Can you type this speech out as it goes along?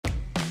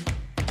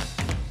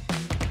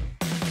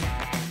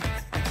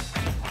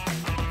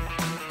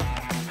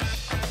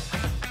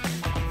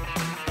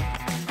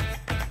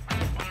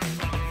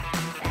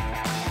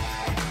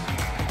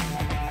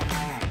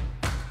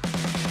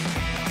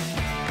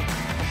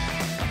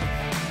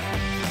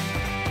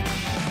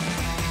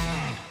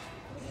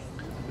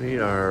We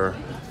are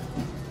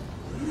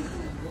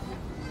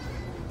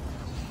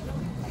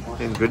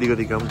in Goody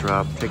Goody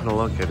Gumdrop, taking a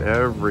look at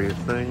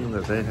everything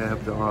that they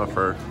have to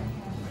offer.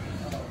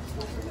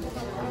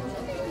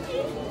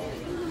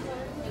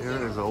 Here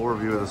is an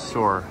overview of the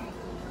store.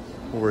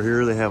 Over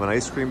here they have an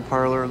ice cream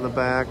parlor in the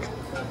back.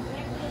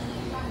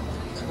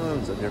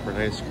 Tons of different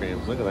ice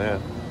creams, look at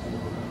that.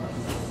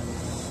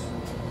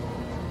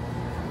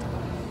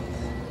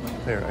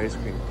 Their ice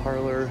cream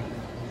parlor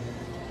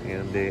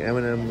and a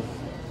M&M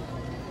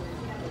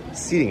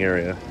seating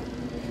area.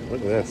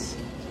 Look at this.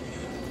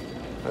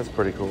 That's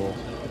pretty cool.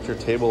 It's your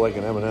table like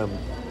an M&M.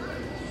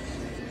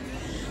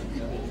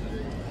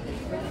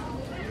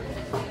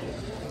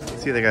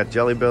 See, they got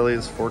Jelly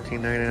Bellies,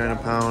 $14.99 a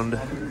pound.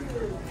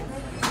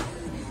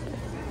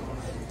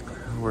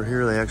 Over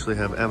here they actually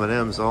have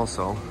M&Ms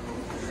also.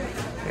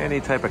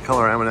 Any type of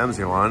color M&Ms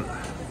you want,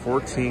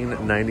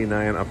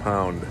 $14.99 a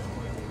pound.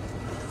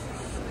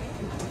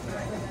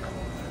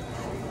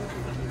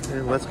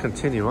 And let's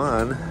continue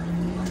on.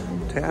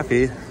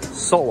 Taffy,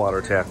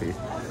 saltwater taffy.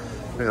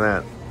 Look at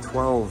that,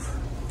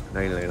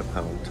 $12.99 a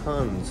pound.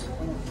 Tons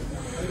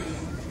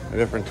of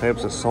different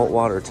types of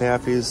saltwater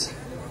taffies,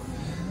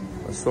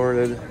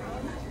 assorted.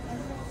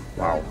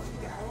 Wow.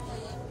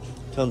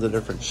 Tons of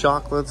different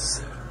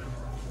chocolates,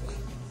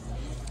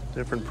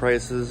 different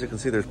prices. You can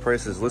see there's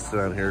prices listed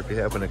on here if you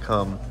happen to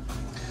come.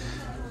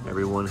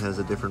 Everyone has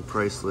a different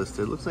price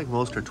listed. Looks like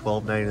most are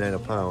 $12.99 a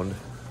pound.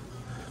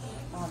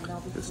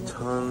 There's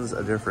tons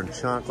of different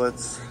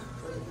chocolates.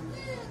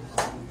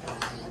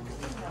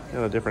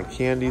 Different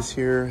candies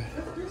here.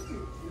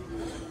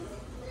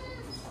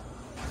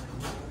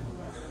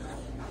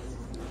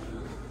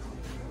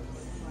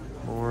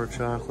 More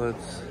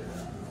chocolates.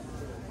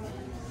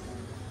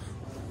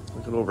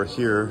 Looking over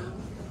here.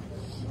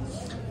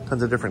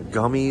 Tons of different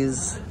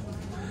gummies.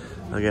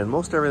 Again,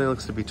 most everything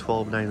looks to be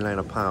 $12.99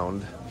 a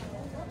pound.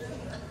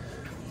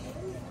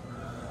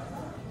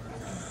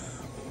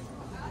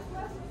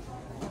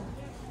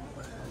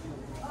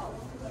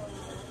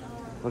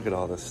 Look at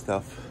all this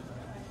stuff.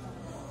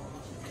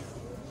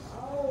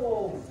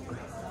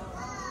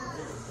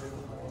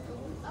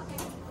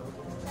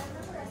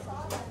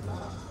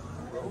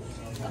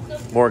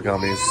 More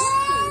gummies.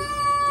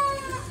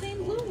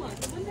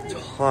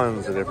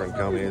 Tons of different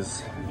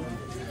gummies.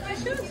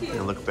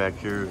 And look back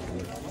here, you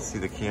can see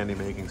the candy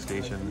making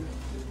station.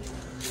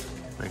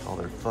 Make all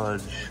their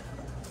fudge.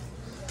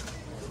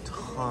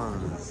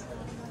 Tons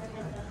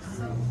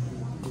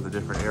of the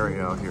different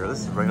area out here.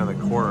 This is right on the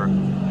corner.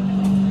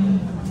 And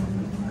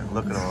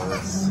look at all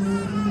this.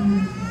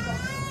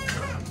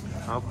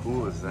 How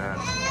cool is that?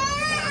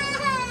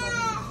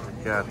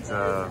 We've got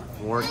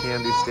more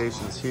candy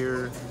stations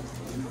here.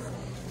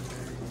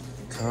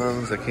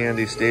 Tons of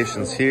candy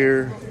stations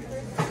here.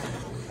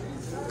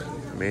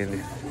 I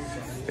mean,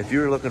 if you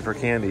were looking for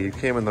candy, you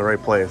came in the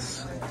right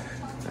place.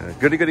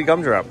 Goody Goody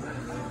Gumdrop,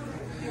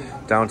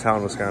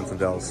 downtown Wisconsin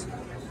Dells.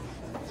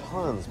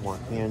 Tons more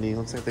candy.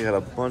 Looks like they got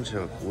a bunch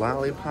of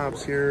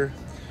lollipops here,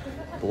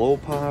 blow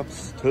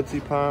pops,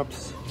 Tootsie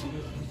Pops.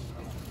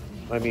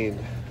 I mean,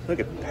 look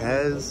at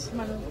Pez.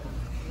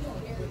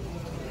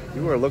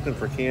 You are looking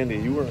for candy,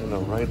 you are in the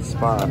right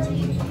spot.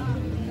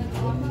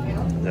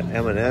 The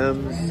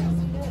M&Ms.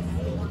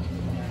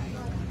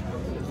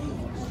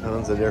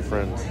 Tons of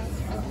different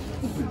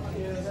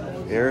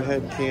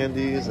airhead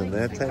candies and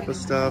that type of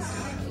stuff.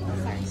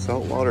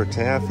 Saltwater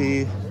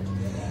taffy.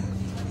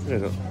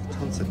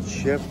 Tons of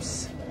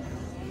chips.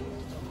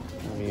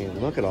 I mean,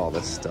 look at all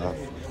this stuff.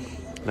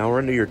 Now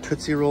we're into your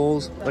Tootsie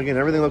Rolls. Again,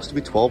 everything looks to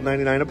be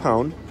 $12.99 a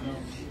pound.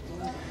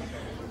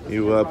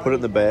 You put it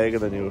in the bag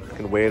and then you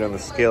can weigh it on the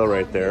scale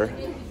right there.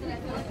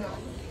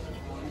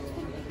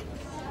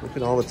 Look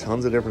at all the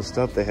tons of different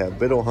stuff they have.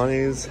 Bit-O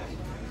Honeys,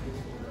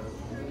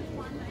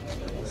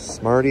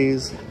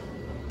 Smarties,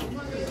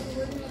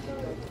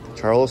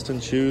 Charleston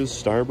Chews,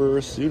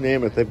 Starburst, you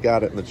name it, they've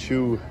got it in the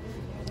chew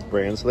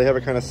brand. So they have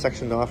it kind of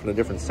sectioned off into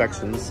different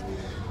sections.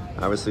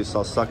 Obviously you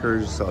saw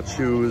Suckers, you saw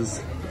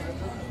Chews,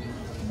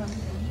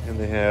 and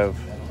they have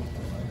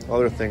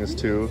other things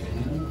too.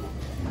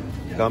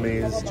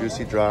 Gummies,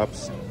 Juicy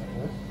Drops,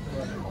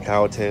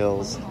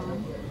 Cowtails,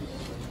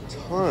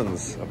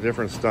 tons of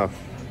different stuff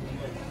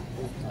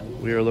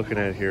we are looking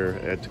at here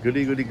at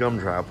Goody Goody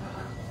Gumdrop.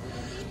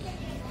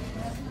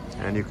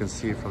 And you can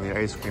see from the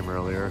ice cream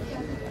earlier,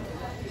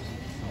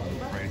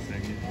 the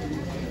pricing.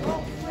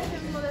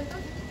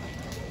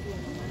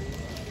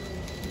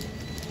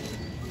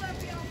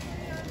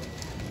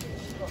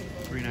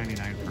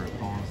 $3.99 for a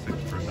cone, 6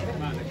 person.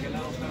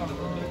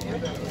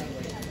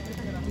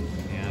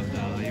 And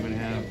they even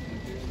have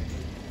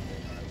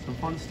some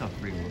fun stuff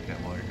for you to look at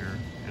while you're here,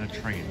 and a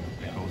train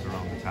that goes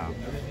around the top.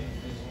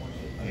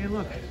 Hey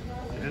look,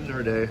 end of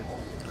our day,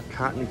 a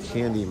cotton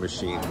candy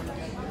machine.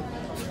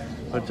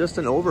 But just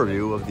an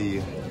overview of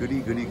the Goody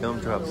Goody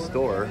Gumdrop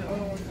store.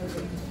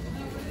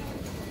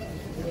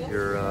 If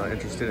you're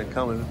interested in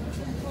coming,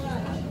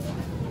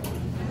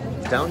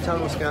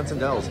 downtown Wisconsin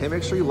Dells. Hey,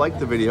 make sure you like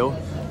the video,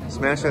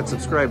 smash that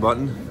subscribe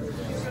button,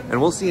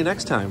 and we'll see you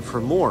next time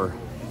for more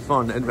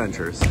fun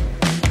adventures.